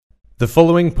The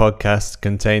following podcast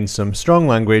contains some strong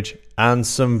language and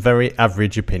some very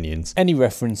average opinions. Any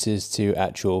references to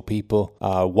actual people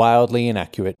are wildly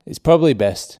inaccurate. It's probably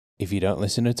best if you don't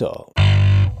listen at all.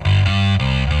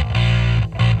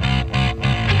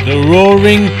 The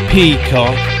Roaring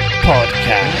Peacock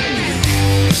Podcast.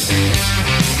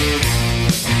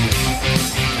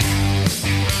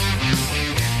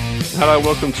 Hello,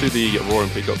 welcome to the Roaring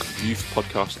Peacock Youth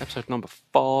Podcast, episode number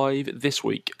 5. This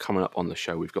week, coming up on the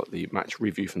show, we've got the match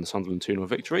review from the Sunderland 2-0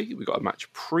 victory. We've got a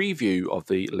match preview of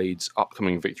the Leeds'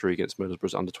 upcoming victory against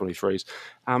Middlesbrough's under-23s.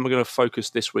 And we're going to focus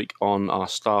this week on our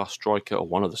star striker, or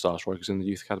one of the star strikers in the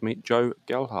Youth Academy, Joe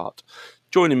Gelhardt.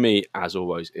 Joining me, as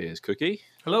always, is Cookie.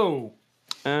 Hello.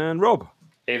 And Rob.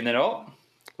 Evening all.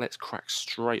 Let's crack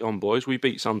straight on, boys. We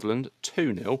beat Sunderland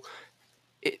 2-0.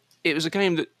 It was a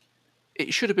game that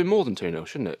it should have been more than 2-0,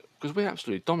 shouldn't it? Because we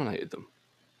absolutely dominated them.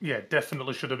 Yeah,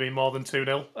 definitely should have been more than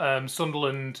 2-0.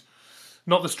 Sunderland,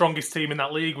 not the strongest team in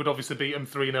that league, would obviously beat them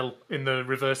 3-0 in the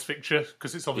reverse fixture,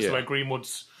 because it's obviously where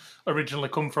Greenwood's originally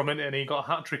come from, and he got a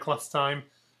hat-trick last time.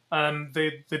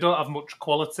 They don't have much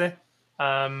quality,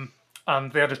 and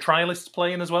they had a trialist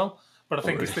playing as well. But I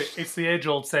think it's the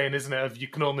age-old saying, isn't it, of you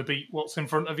can only beat what's in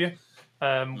front of you.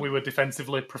 We were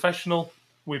defensively professional.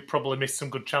 We probably missed some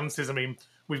good chances. I mean,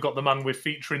 we've got the man we're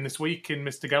featuring this week in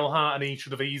Mr. Gelhardt, and he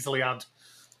should have easily had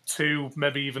 2,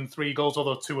 maybe even 3 goals,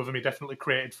 although 2 of them he definitely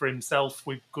created for himself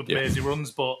with good mazy runs.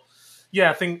 But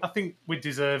yeah, I think we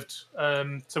deserved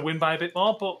to win by a bit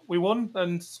more, but we won,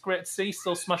 and it's great to see.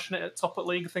 Still smashing it at top at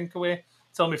league, I think, away.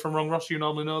 Tell me if I'm wrong, Ross, you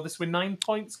normally know this. We're 9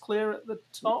 points clear at the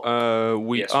top?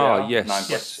 We are, yes. 9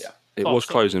 points, yeah. It was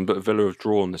closing, but Villa have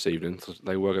drawn this evening.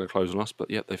 They were going to close on us, but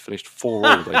yeah, they finished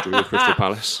 4-4. They drew with Crystal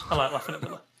Palace. I like laughing at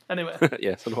Villa. Anyway.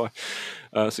 Yeah, so do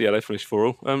I. They finished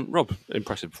 4-4. Rob,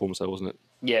 impressive performance though, wasn't it?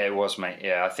 Yeah, it was, mate.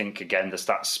 Yeah, I think, again, the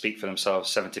stats speak for themselves.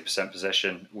 70%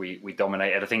 possession. We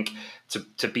dominated. I think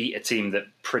to beat a team that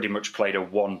pretty much played a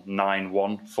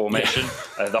 1-9-1 formation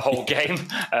the whole game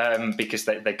because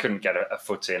they couldn't get a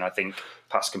foot in. I think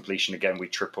pass completion, again, we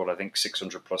tripled. I think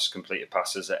 600 plus completed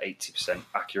passes at 80%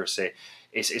 accuracy.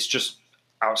 It's just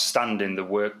outstanding, the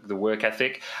work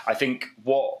ethic. I think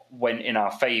what went in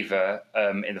our favour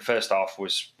in the first half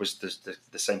was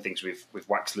the same things we've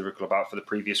waxed lyrical about for the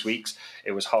previous weeks.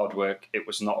 It was hard work. It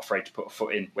was not afraid to put a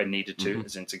foot in when needed to,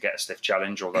 as in to get a stiff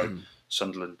challenge, although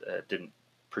Sunderland didn't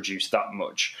produce that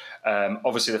much.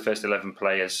 Obviously, the first 11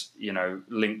 players,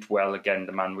 linked well. Again,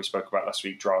 the man we spoke about last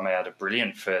week, Drame, had a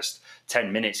brilliant first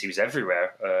 10 minutes. He was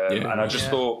everywhere. And I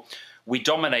just thought we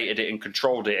dominated it and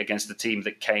controlled it against the team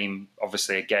that came,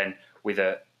 obviously, again, with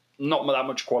not that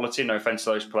much quality, no offence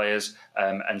to those players,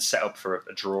 and set up for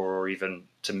a draw or even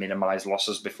to minimise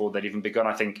losses before they'd even begun.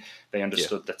 I think they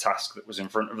understood the task that was in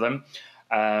front of them.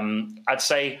 I'd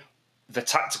say the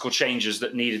tactical changes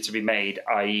that needed to be made,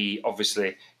 i.e.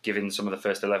 obviously giving some of the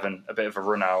first 11 a bit of a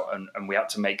run out, and we had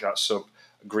to make that sub.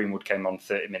 Greenwood came on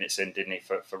 30 minutes in, didn't he,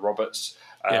 for Roberts?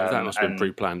 That must have been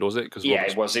pre-planned, was it?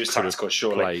 It was tactical,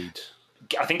 surely.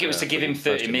 I think it was to give him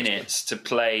 30 minutes to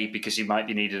play because he might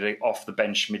be needed off the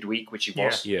bench midweek, which he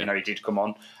was. He did come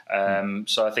on.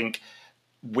 So I think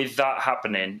with that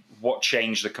happening, what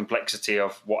changed the complexity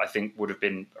of what I think would have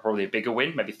been probably a bigger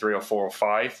win, maybe 3 or 4 or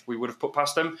 5 we would have put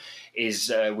past them,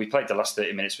 is we played the last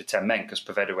 30 minutes with 10 men because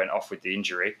Poveda went off with the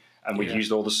injury. And we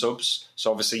used all the subs.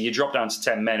 So obviously you drop down to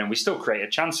 10 men and we still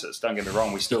created chances. Don't get me wrong.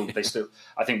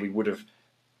 I think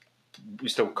we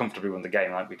still comfortably won the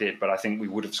game like we did, but I think we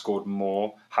would have scored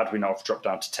more had we not have dropped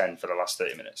down to 10 for the last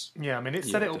 30 minutes. Yeah, I mean, it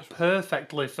set it up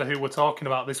perfectly for who we're talking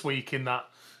about this week, in that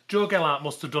Joe Gelhardt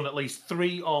must have done at least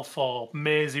 3 or 4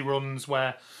 mazy runs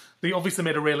where they obviously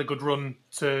made a really good run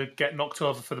to get knocked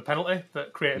over for the penalty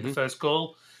that created the first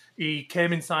goal. He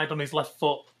came inside on his left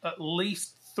foot at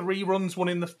least 3 runs, 2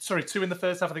 in the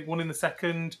first half, I think 1 in the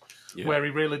second, where he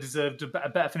really deserved a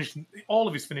better finish. All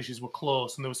of his finishes were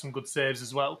close, and there were some good saves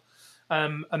as well.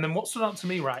 And then what stood out to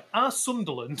me, right? Are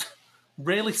Sunderland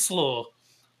really slow,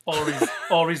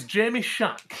 or is Jamie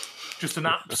Shack just an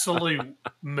absolute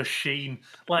machine?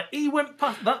 Like, he went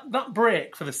past that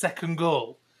break for the second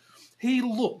goal. He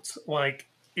looked like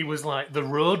he was like the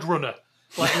road runner.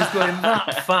 Like, he was going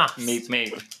that fast.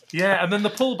 Me. Yeah, and then the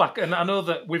pullback, and I know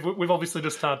that we've obviously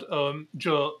just had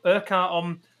Joe Urquhart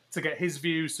on to get his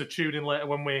views, so tune in later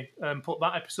when we put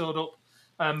that episode up.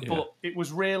 But it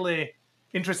was really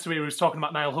interesting to me. He was talking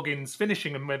about Niall Huggins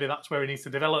finishing, and maybe that's where he needs to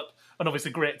develop. And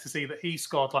obviously great to see that he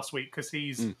scored last week, because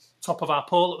he's top of our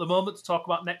poll at the moment to talk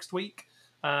about next week.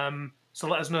 So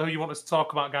let us know who you want us to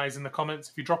talk about, guys, in the comments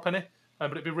if you drop any.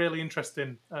 But it'd be really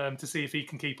interesting to see if he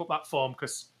can keep up that form,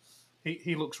 because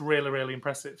he looks really, really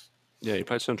impressive. Yeah, he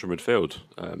played central midfield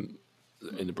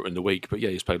in the week. But yeah,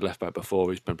 he's played left back before.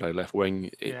 He's been played left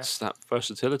wing. It's that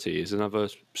versatility. Is another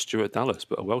Stuart Dallas,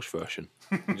 but a Welsh version.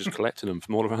 You're just collecting them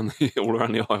from all around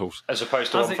the Isles, as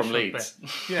opposed to one from Leeds.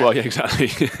 Yeah. Well, yeah, exactly.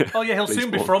 Oh yeah, he'll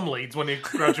soon be from Leeds when he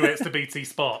graduates to BT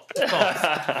Sport. Of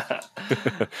course.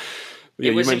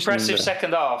 It was impressive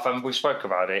second half, and we spoke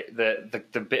about it.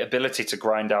 The ability to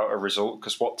grind out a result,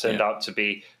 because what turned out to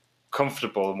be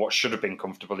comfortable and what should have been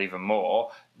comfortable even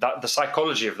more, that the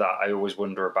psychology of that I always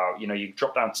wonder about. You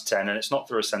drop down to 10 and it's not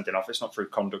through a sending off, it's not through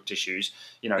conduct issues,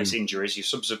 it's injuries, your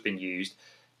subs have been used.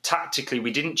 Tactically,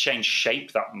 we didn't change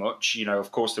shape that much.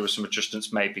 Of course, there were some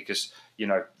adjustments made because,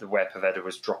 the way Poveda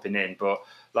was dropping in. But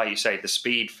like you say, the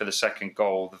speed for the second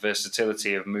goal, the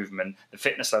versatility of movement, the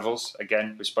fitness levels,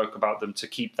 again, we spoke about them to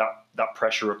keep that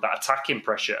pressure up, that attacking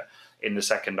pressure in the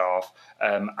second half,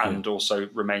 and also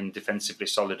remain defensively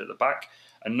solid at the back.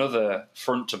 Another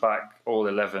front to back, all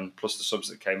 11 plus the subs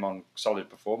that came on, solid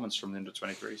performance from the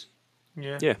under-23s.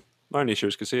 Yeah. My only issue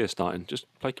is Casillas starting. Just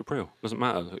play Capriel. Doesn't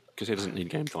matter because he doesn't need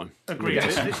game time. Agreed.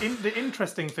 The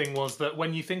interesting thing was that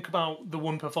when you think about the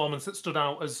one performance that stood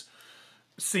out as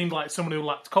seemed like someone who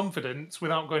lacked confidence,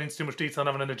 without going into too much detail and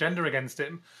having an agenda against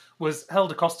him, was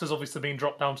Helder Costa's obviously been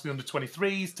dropped down to the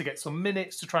under-23s to get some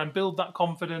minutes to try and build that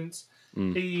confidence.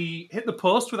 He hit the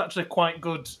post with actually quite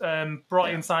good, brought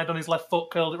it inside on his left foot,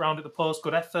 curled it round at the post,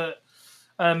 good effort.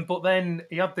 But then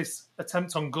he had this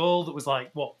attempt on goal that was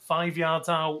 5 yards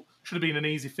out. Should have been an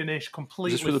easy finish,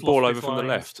 completely. Just with the ball over from the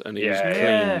left, and he was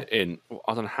clean in.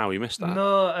 I don't know how he missed that.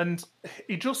 No, and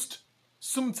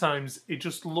sometimes he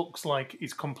just looks like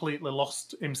he's completely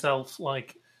lost himself,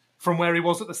 like from where he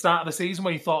was at the start of the season,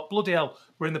 where you thought, bloody hell,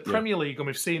 we're in the Premier League and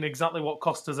we've seen exactly what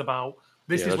Costa's about.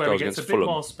 This is where he gets a bit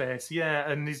more space.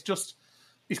 Yeah, and he's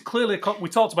clearly, we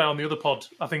talked about it on the other pod,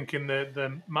 I think, in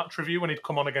the match review when he'd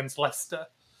come on against Leicester.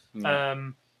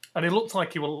 And it looked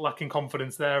like he was lacking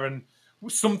confidence there, and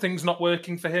something's not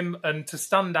working for him. And to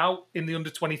stand out in the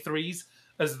under-23s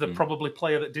as the probably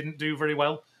player that didn't do very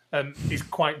well is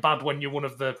quite bad when you're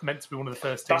meant to be one of the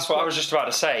first teams. That's what I was just about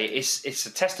to say. It's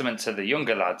a testament to the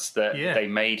younger lads that they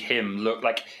made him look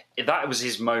like that was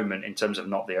his moment, in terms of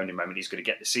not the only moment he's going to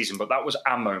get this season, but that was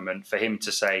a moment for him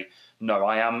to say, no,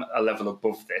 I am a level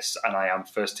above this and I am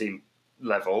first team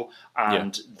level.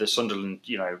 And the Sunderland,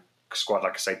 squad,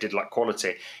 like I say, did lack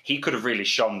quality. He could have really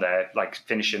shone there, like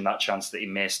finishing that chance that he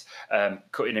missed,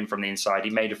 cutting in from the inside. He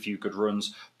made a few good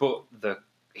runs, but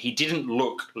he didn't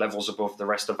look levels above the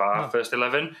rest of our first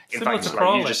 11. In fact,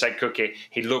 like you just said, Cookie,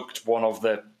 he looked one of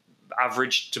the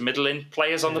average to middling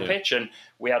players on the pitch, and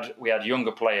we had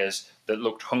younger players that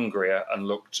looked hungrier and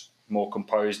looked more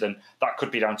composed, and that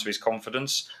could be down to his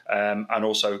confidence, and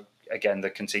also, again, the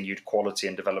continued quality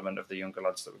and development of the younger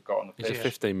lads that we've got on the pitch. He's a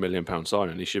 £15 million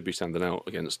signing. He should be standing out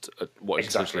against what is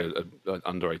essentially an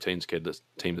under-18s kid, that's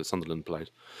team that Sunderland played.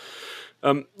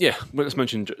 But let's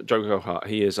mention Joe Gelhardt.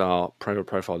 He is our player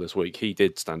profile this week. He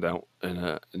did stand out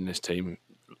in this team.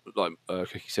 Like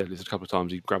Cookie said, there's a couple of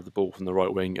times he grabbed the ball from the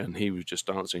right wing and he was just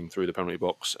dancing through the penalty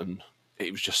box, and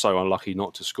he was just so unlucky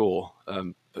not to score.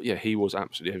 But yeah, he was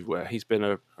absolutely everywhere. He's been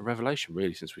a revelation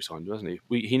really since we signed him, hasn't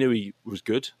he? He knew he was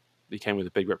good. He came with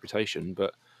a big reputation,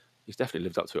 but he's definitely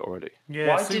lived up to it already.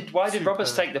 Yeah, why did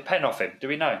Roberts take the pen off him? Do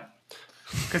we know?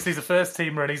 Because he's a first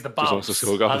teamer and he's the boss. Just wants to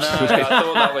score goals. I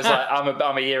thought that was like,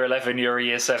 I'm a year 11, you're a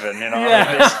year 7.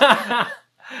 Yeah.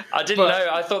 I didn't know.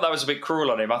 I thought that was a bit cruel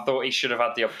on him. I thought he should have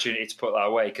had the opportunity to put that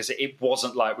away, because it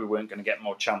wasn't like we weren't going to get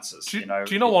more chances. Do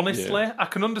you know, honestly, I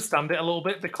can understand it a little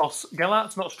bit, because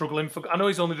Gelhardt's not struggling. I know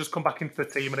he's only just come back into the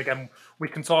team, and again, we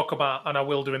can talk about, and I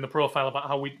will do in the profile, about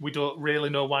how we don't really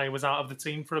know why he was out of the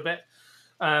team for a bit.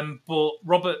 But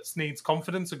Roberts needs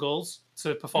confidence of goals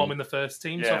to perform in the first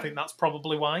team, so I think that's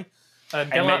probably why. And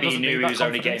maybe he knew he was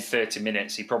only getting 30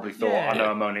 minutes. He probably thought, I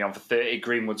know I'm only on for 30.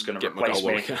 Greenwood's going to replace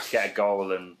me, get a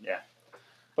goal, and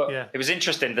But it was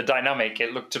interesting, the dynamic.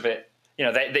 It looked a bit,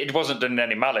 it wasn't done in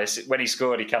any malice. When he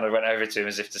scored, he kind of went over to him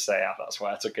as if to say, that's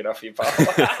why I took it off you,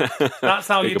 pal. That's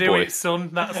how you do it, son.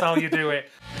 That's how you do it.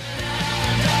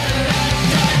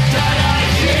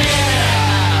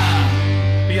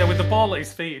 But with the ball at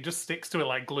his feet, it just sticks to it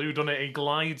like glue, doesn't it? He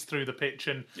glides through the pitch,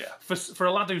 and for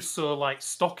a lad who's so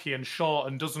stocky and short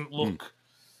and doesn't look,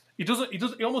 he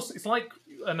almost, it's like,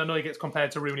 and I know he gets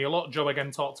compared to Rooney a lot. Joe again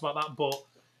talks about that, but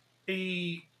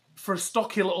for a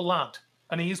stocky little lad,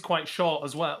 and he is quite short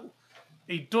as well,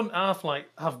 he doesn't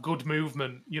have good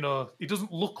movement. He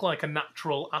doesn't look like a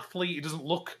natural athlete. He doesn't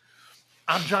look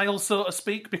agile, so to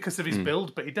speak, because of his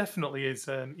build, but he definitely is.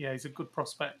 He's a good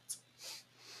prospect.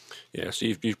 Yeah, so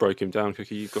you've broken him down,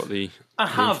 Cookie. You've got the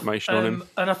information on him.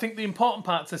 And I think the important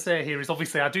part to say here is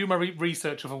obviously I do my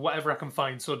research of whatever I can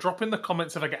find. So drop in the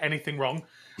comments if I get anything wrong.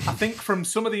 I think from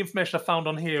some of the information I found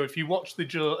on here, if you watch the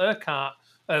Joe Urquhart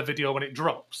video when it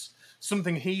drops,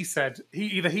 something he said,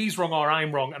 either he's wrong or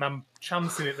I'm wrong, and I'm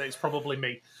chancing it that it's probably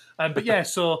me. But yeah,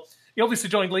 so he obviously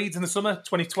joined Leeds in the summer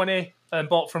 2020 and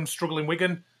bought from struggling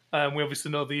Wigan. We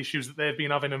obviously know the issues that they've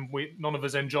been having, and none of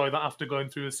us enjoy that after going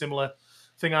through a similar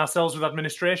thing ourselves with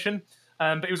administration.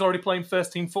 But he was already playing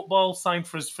first-team football, signed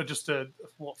for us for just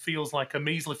what feels like a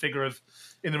measly figure of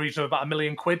in the region of about £1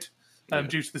 million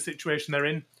due to the situation they're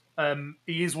in.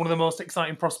 He is one of the most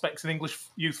exciting prospects in English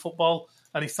youth football,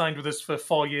 and he signed with us for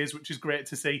 4 years, which is great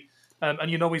to see. And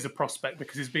you know he's a prospect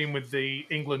because he's been with the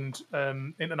England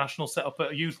international setup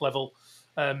at a youth level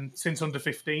since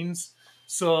under-15s.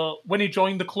 So when he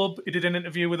joined the club, he did an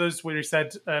interview with us where he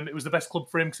said it was the best club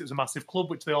for him because it was a massive club,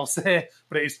 which they all say,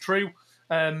 but it is true.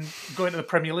 Going to the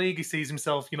Premier League, he sees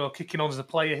himself, kicking on as a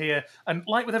player here. And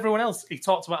like with everyone else, he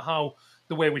talked about how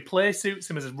the way we play suits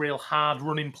him as a real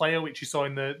hard-running player, which you saw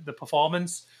in the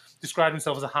performance. Described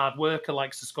himself as a hard worker,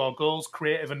 likes to score goals,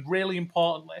 creative, and really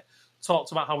importantly,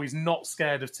 talked about how he's not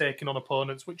scared of taking on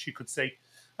opponents, which you could see.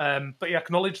 But he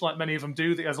acknowledged, like many of them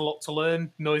do, that he has a lot to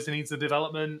learn, knows he needs the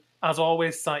development. As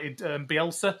always, cited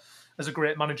Bielsa as a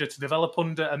great manager to develop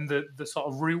under and the sort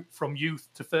of route from youth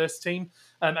to first team.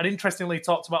 And interestingly, he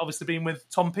talked about obviously being with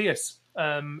Tom Pearce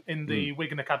in the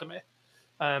Wigan Academy.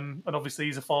 And obviously,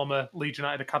 he's a former Leeds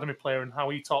United Academy player and how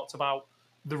he talked about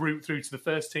the route through to the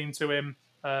first team to him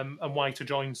and why to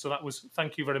join. So that was,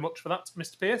 thank you very much for that,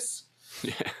 Mr. Pearce.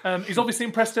 Yeah. He's obviously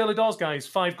impressed early doors, guys.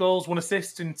 5 goals, 1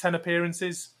 assist in 10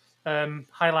 appearances.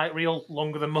 Highlight reel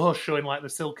longer than most, showing like the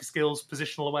silky skills,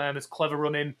 positional awareness, clever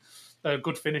running,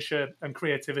 good finisher, and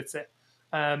creativity.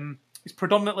 He's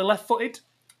predominantly left-footed,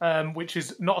 which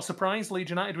is not a surprise.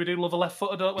 Leeds United, we do love a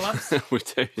left-footer, don't we, lads? We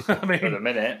do. I mean, for the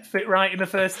minute, fit right in the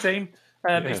first team.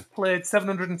 He's played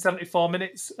 774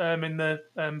 minutes in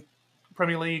the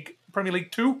Premier League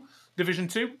 2, Division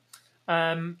 2.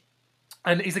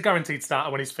 And he's a guaranteed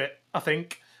starter when he's fit, I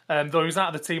think. Though he was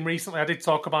out of the team recently, I did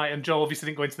talk about it, and Joe obviously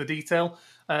didn't go into the detail.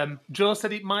 Joe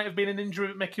said it might have been an injury,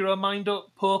 but make your own mind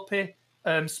up. Popey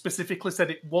specifically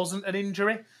said it wasn't an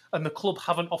injury, and the club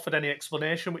haven't offered any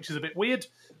explanation, which is a bit weird.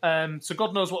 So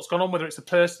God knows what's gone on, whether it's a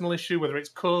personal issue, whether it's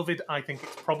COVID. I think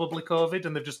it's probably COVID,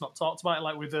 and they've just not talked about it,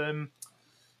 like with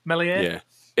Melier. Yeah,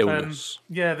 illness.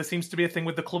 There seems to be a thing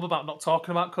with the club about not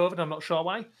talking about COVID. I'm not sure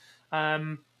why.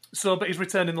 But he's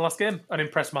returned in the last game and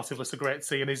impressed massively. So great to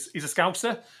see. And he's a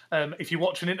Scouser. If you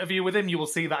watch an interview with him, you will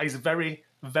see that he's very,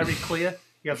 very clear.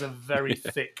 He has a very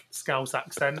thick Scouse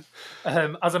accent.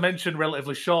 As I mentioned,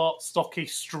 relatively short, stocky,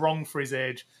 strong for his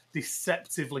age,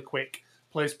 deceptively quick.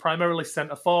 Plays primarily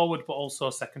centre forward, but also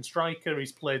second striker.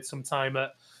 He's played some time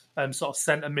at sort of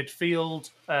centre midfield,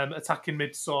 attacking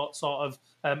mid sort of,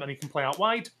 and he can play out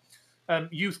wide.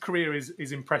 Youth career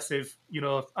is impressive.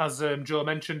 As Joe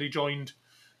mentioned, he joined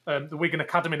the Wigan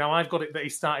Academy. Now, I've got it that he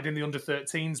started in the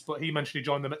under-13s, but he mentioned he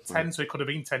joined them at 10, so he could have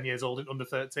been 10 years old in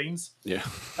under-13s. Yeah.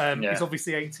 He's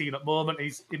obviously 18 at the moment.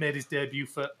 He made his debut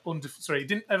for he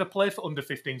didn't ever play for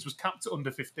under-15s, was capped at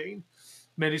under-15.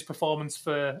 Made his performance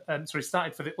for, he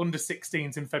started for the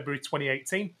under-16s in February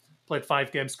 2018, played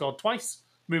 5 games, scored twice,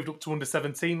 moved up to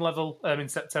under-17 level in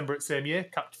September at same year,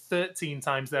 capped 13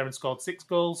 times there and scored 6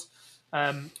 goals.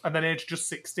 And then aged just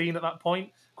 16 at that point.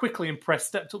 Quickly impressed,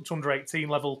 stepped up to under-18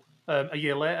 level a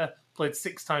year later, played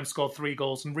 6 times, scored 3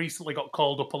 goals, and recently got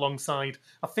called up alongside,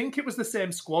 I think it was the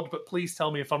same squad, but please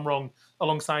tell me if I'm wrong,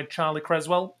 alongside Charlie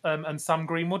Creswell and Sam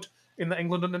Greenwood in the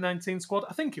England under-19 squad.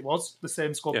 I think it was the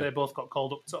same squad they both got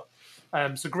called up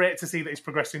to. So great to see that he's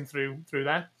progressing through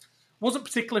there. Wasn't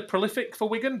particularly prolific for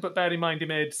Wigan, but bear in mind he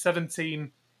made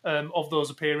 17 of those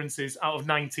appearances out of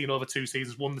 19 over 2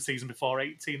 seasons, 1 the season before,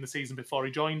 18 the season before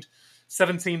he joined,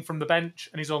 17 from the bench,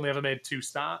 and he's only ever made 2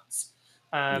 starts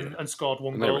and scored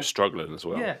 1 goal. They were struggling as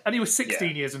well. Yeah, and he was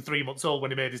 16 years and 3 months old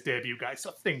when he made his debut, guys, so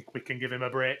I think we can give him a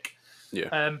break.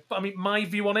 Yeah. But I mean, my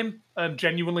view on him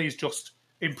genuinely is just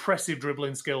impressive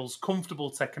dribbling skills,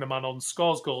 comfortable taking a man on,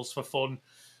 scores goals for fun,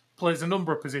 plays a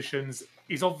number of positions.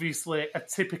 He's obviously a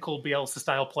typical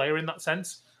Bielsa-style player in that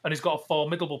sense, and he's got a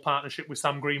formidable partnership with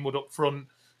Sam Greenwood up front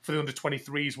for the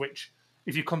under-23s, which,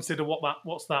 if you consider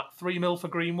what's that, 3 mil for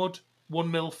Greenwood, 1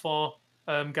 mil for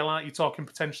Gelhardt, you're talking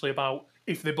potentially about,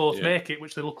 if they both make it,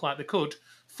 which they look like they could,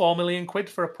 £4 million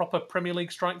for a proper Premier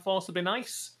League strike force would be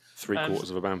nice. 3/4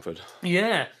 of a Bamford.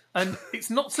 Yeah, and it's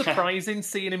not surprising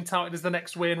seeing him touted as the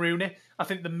next Wayne Rooney. I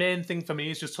think the main thing for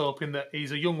me is just hoping that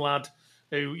he's a young lad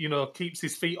who, keeps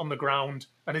his feet on the ground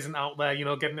and isn't out there,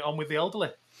 getting it on with the elderly.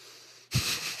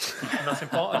 and that's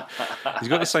important. He's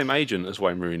got the same agent as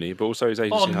Wayne Rooney, but also his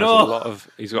agency has no. a lot of.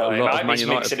 He's got a lot of Man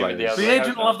United players. The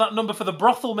agent will have that number for the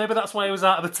brothel. Maybe that's why he was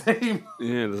out of the team.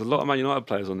 Yeah, there's a lot of Man United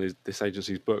players on this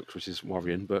agency's books, which is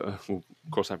worrying. But we'll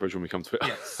cross that bridge when we come to it.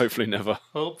 Yes. Hopefully never.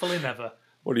 Hopefully never.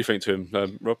 What do you think to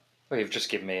him, Rob? Well, you've just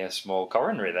given me a small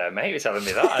coronary there, mate. You're telling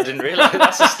me that. I didn't realise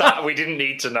that's a stat we didn't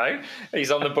need to know.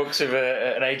 He's on the books of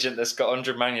an agent that's got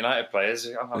 100 Man United players.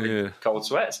 I'm having cold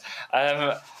sweats.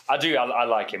 I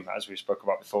like him, as we spoke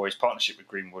about before. His partnership with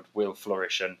Greenwood will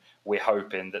flourish, and we're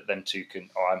hoping that them two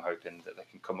I'm hoping that they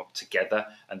can come up together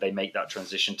and they make that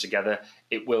transition together.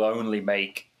 It will only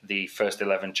make the first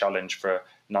 11 challenge for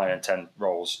 9 and 10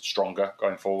 roles stronger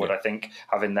going forward. I think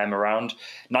having them around,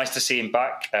 nice to see him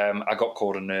back. I got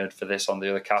called a nerd for this on the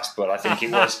other cast, but I think it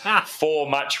was 4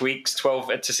 match weeks,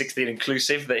 12 to 16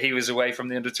 inclusive, that he was away from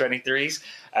the under 23s.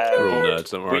 We're all nerds,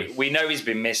 don't worry. We know he's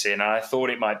been missing, and I thought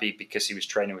it might be because he was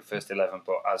training with first 11,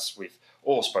 but as we've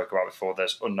all spoke about before,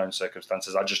 there's unknown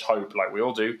circumstances. I just hope, like we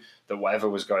all do, that whatever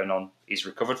was going on, he's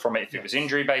recovered from it. If it was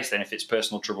injury based, and if it's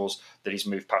personal troubles, that he's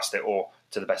moved past it, or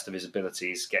to the best of his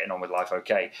abilities, getting on with life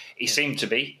okay. He seemed to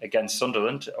be against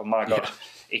Sunderland. Oh my God,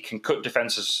 he can cut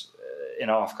defences in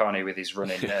half, can't he, with his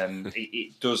running?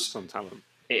 It does. Some talent.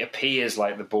 It appears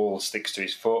like the ball sticks to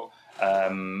his foot,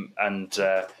 and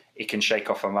he can shake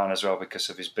off a man as well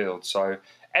because of his build. So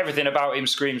everything about him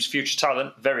screams future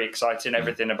talent, very exciting.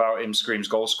 Everything about him screams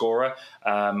goal scorer,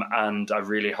 and I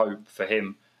really hope for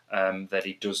him that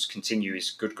he does continue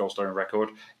his good goal scoring record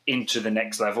into the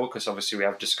next level, because obviously we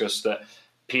have discussed that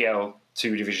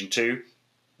PL2 Division 2,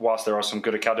 whilst there are some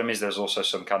good academies, there's also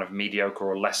some kind of mediocre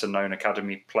or lesser known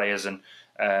academy players, and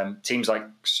teams like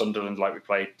Sunderland, like we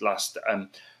played last,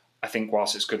 I think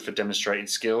whilst it's good for demonstrating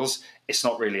skills, it's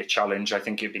not really a challenge. I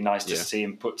think it'd be nice to see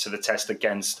him put to the test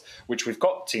against, which we've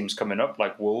got teams coming up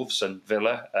like Wolves and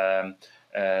Villa.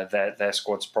 Their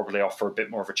squads probably offer a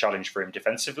bit more of a challenge for him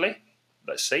defensively.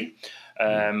 Let's see.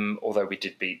 Although we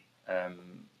did beat a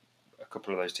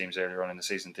couple of those teams earlier on in the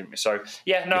season, didn't we? So,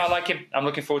 I like him. I'm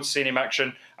looking forward to seeing him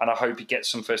action, and I hope he gets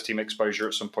some first-team exposure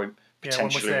at some point,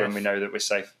 potentially when we know that we're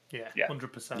safe. Yeah,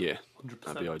 100%. Yeah, 100%.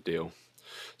 that'd be ideal.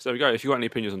 So there we go. If you've got any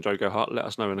opinions on Joe Gelhardt, let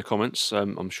us know in the comments.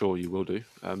 I'm sure you will do.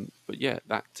 But yeah,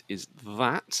 that is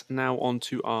that. Now on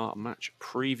to our match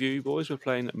preview, boys. We're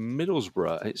playing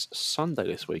Middlesbrough. It's Sunday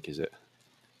this week, is it?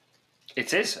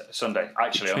 It is Sunday,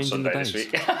 actually, on Sunday this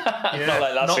week. Yeah, not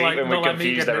like last week when we confused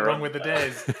me getting everyone. it wrong with the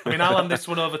days. I mean, I'll hand this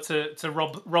one over to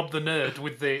Rob the nerd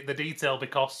with the detail,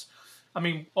 because, I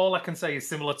mean, all I can say is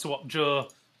similar to what Joe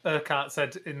Urquhart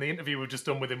said in the interview we've just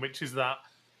done with him, which is that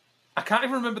I can't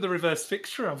even remember the reverse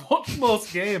fixture. I've watched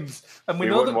most games, and we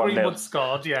know that Greenwood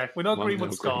scored. Yeah, we know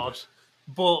Greenwood scored.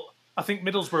 But I think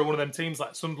Middlesbrough are one of them teams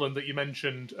like Sunderland that you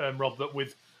mentioned, Rob, that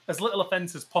with as little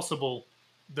offence as possible,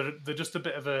 they're just a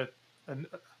bit of a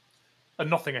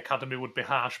nothing academy would be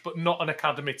harsh, but not an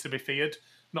academy to be feared.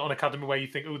 Not an academy where you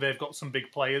think, oh, they've got some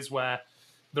big players where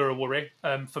they're a worry.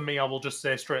 For me, I will just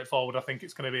say straightforward, I think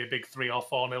it's going to be a big 3 or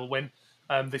 4-0 win.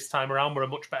 This time around, we're a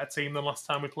much better team than last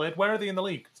time we played. Where are they in the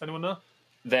league? Does anyone know?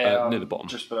 They're near the bottom,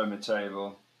 just below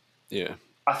mid-table. Yeah.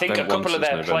 I think a couple of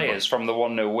their November. players from the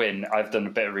 1-0 win, I've done a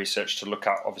bit of research to look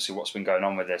at obviously what's been going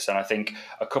on with this, and I think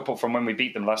a couple from when we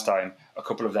beat them last time, a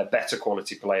couple of their better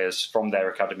quality players from their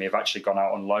academy have actually gone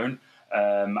out on loan.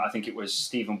 I think it was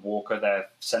Stephen Walker, their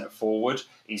centre forward.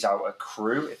 He's out at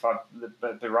Crewe, if I'd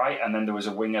be right, and then there was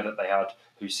a winger that they had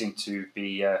who seemed to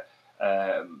be a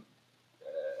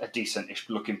decent-ish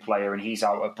looking player, and he's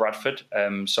out at Bradford.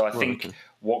 So I think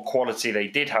what quality they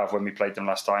did have when we played them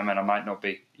last time, and I might not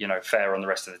be, fair on the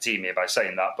rest of the team here by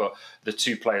saying that, but the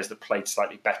two players that played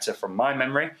slightly better from my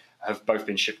memory have both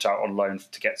been shipped out on loan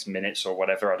to get some minutes or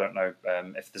whatever. I don't know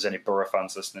if there's any Borough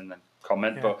fans listening, then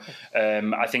comment. Yeah.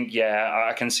 But I think,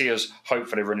 I can see us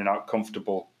hopefully running out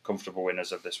comfortable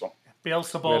winners of this one.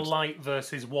 Beelzebub Light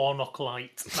versus Warnock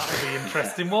Light. That'll be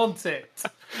interesting, won't it?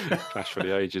 Clash for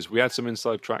the ages. We had some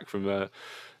inside track from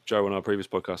Joe on our previous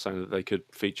podcast saying that they could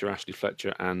feature Ashley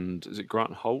Fletcher and, is it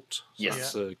Grant Holt? So yes.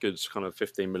 That's a good kind of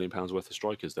 £15 million worth of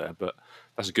strikers there, but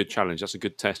that's a good challenge. That's a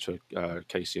good test for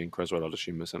Casey and Creswell, I'd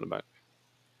assume, the centre-back.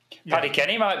 Yeah. Paddy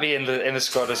Kenny might be in the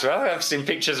squad as well. I've seen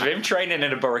pictures of him training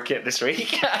in a Borough kit this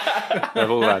week. They're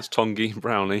all lads, Tongi,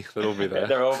 Brownie, they'll all be there.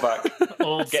 They're all back.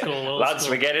 Old school. Lads,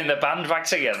 we're getting the band back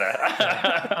together.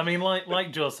 I mean,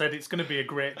 like Joe said, it's going to be a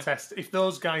great test. If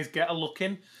those guys get a look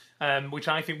in, which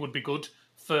I think would be good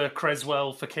for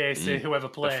Creswell, for Casey, whoever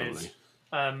plays,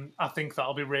 I think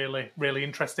that'll be really, really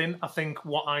interesting. I think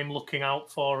what I'm looking out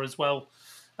for as well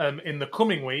in the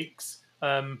coming weeks,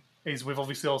 is we've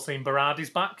obviously all seen Berardi's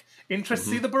back. Interested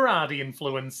to see the Berardi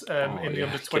influence in the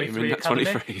under-23 academy.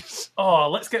 23s. Oh,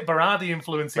 let's get Berardi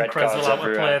influence in Red Creswell cards out of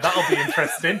everywhere. play. That'll be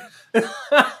interesting.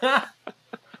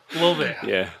 Love it.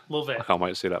 Yeah. Love it. I can't wait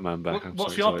to see that man back. I'm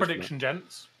What's so your excited for prediction,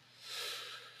 gents?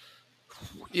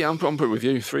 that. Yeah, I'm putting with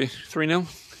you. 3-0,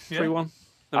 3-1.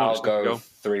 I'll go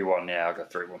 3-1. Yeah, I'll go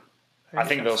 3-1. I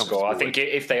think they'll score. I think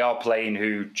if they are playing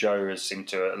who Joe has seemed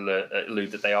to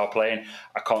allude that they are playing,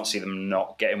 I can't see them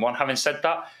not getting one. Having said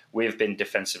that, we've been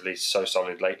defensively so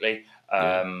solid lately.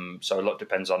 So a lot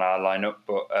depends on our lineup.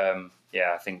 But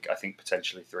I think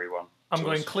potentially 3-1. I'm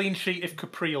going clean sheet if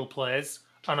Capriel plays,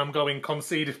 and I'm going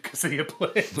concede if Casilla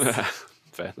plays.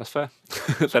 Fair, that's fair.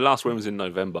 Their last win was in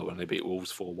November when they beat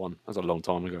Wolves 4-1. That's a long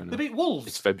time ago now. They beat Wolves?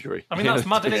 It's February. I mean, that's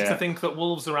mad, isn't it, to think that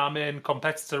Wolves are our main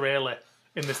competitor, really,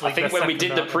 in this league. I think when we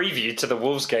did the preview to the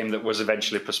Wolves game that was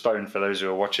eventually postponed, for those who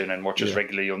are watching and watch us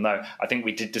regularly, you'll know, I think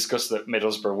we did discuss that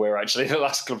Middlesbrough were actually the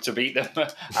last club to beat them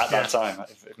at that time,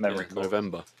 if memory calls.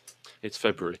 November. It's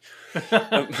February.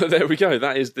 But there we go.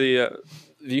 That is the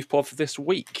youth pod for this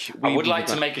week. I would like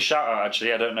to make a shout out,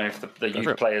 actually. I don't know if the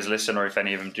youth players listen or if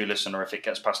any of them do listen or if it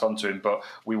gets passed on to him, but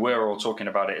we were all talking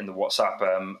about it in the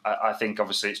WhatsApp. I think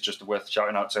obviously it's just worth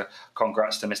shouting out to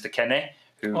congrats to Mr. Kenny,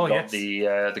 who got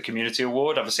the community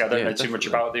award. Obviously, I don't know too much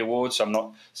about the award, so I'm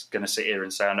not going to sit here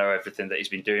and say I know everything that he's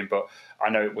been doing, but I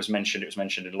know it was mentioned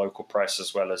in local press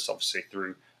as well as obviously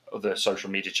through other social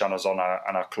media channels on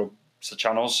our club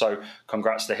channels. So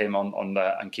congrats to him on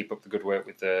that, and keep up the good work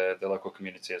with the local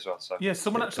community as well. So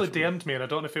someone actually DM'd me, and I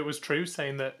don't know if it was true,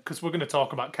 saying that, because we're going to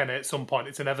talk about Kenny at some point,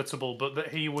 it's inevitable, but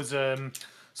that he was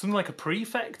something like a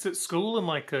prefect at school and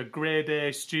like a grade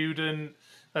A student.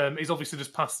 He's obviously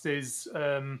just passed his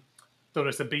don't know,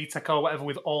 it's a BTEC or whatever,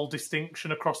 with all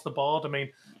distinction across the board. I mean,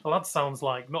 the lad sounds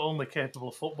like not only capable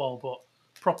of football, but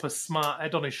proper smart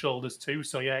head on his shoulders too.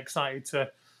 So excited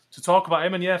to talk about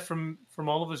him, and from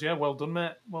all of us, well done,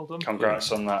 mate. Well done.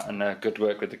 Congrats on that, and good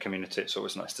work with the community. It's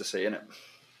always nice to see, isn't it?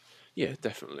 Yeah,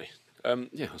 definitely.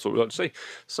 That's what we'd like to see.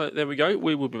 So there we go.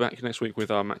 We will be back next week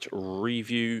with our match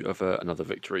review of another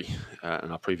victory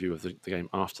and our preview of the game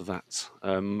after that.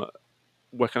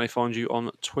 Where can they find you on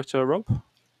Twitter, Rob?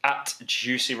 At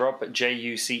JuicyRob,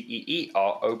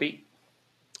 JuCeeRob.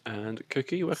 And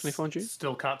Cookie, where can they find you?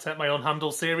 Still can't take my own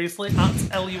handle seriously. At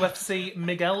LUFC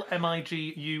Miguel,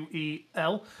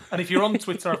 Miguel. And if you're on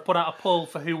Twitter, I've put out a poll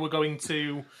for who we're going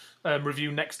to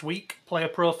review next week, player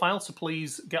profile. So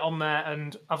please get on there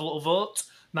and have a little vote.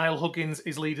 Niall Huggins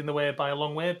is leading the way by a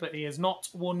long way, but he has not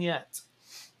won yet.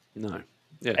 No.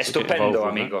 Yeah, Estupendo,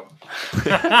 amigo.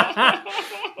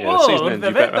 Season end,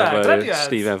 you better have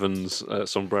Steve Evans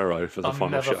sombrero for the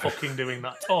final show. I'm never fucking doing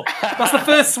that. Oh, that's the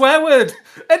first swear word.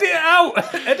 Edit it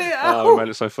out. Edit it out. We made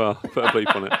it so far. Put a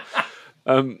bleep on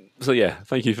it.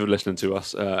 Thank you for listening to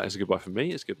us. It's a goodbye from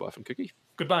me. It's a goodbye from Cookie.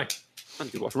 Goodbye. And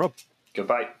a goodbye from Rob.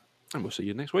 Goodbye. And we'll see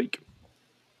you next week.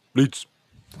 Leeds.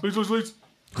 Leeds.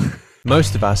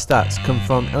 Most of our stats come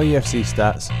from LUFC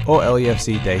Stats or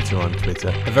LUFC Data on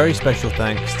Twitter. A very special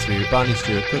thanks to Barney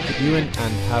Stewart, Cook Ewan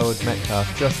and Howard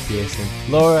Metcalf, Josh Pearson,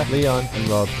 Laura, Leon and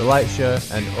Rob, The Light Show,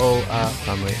 and all our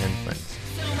family and friends.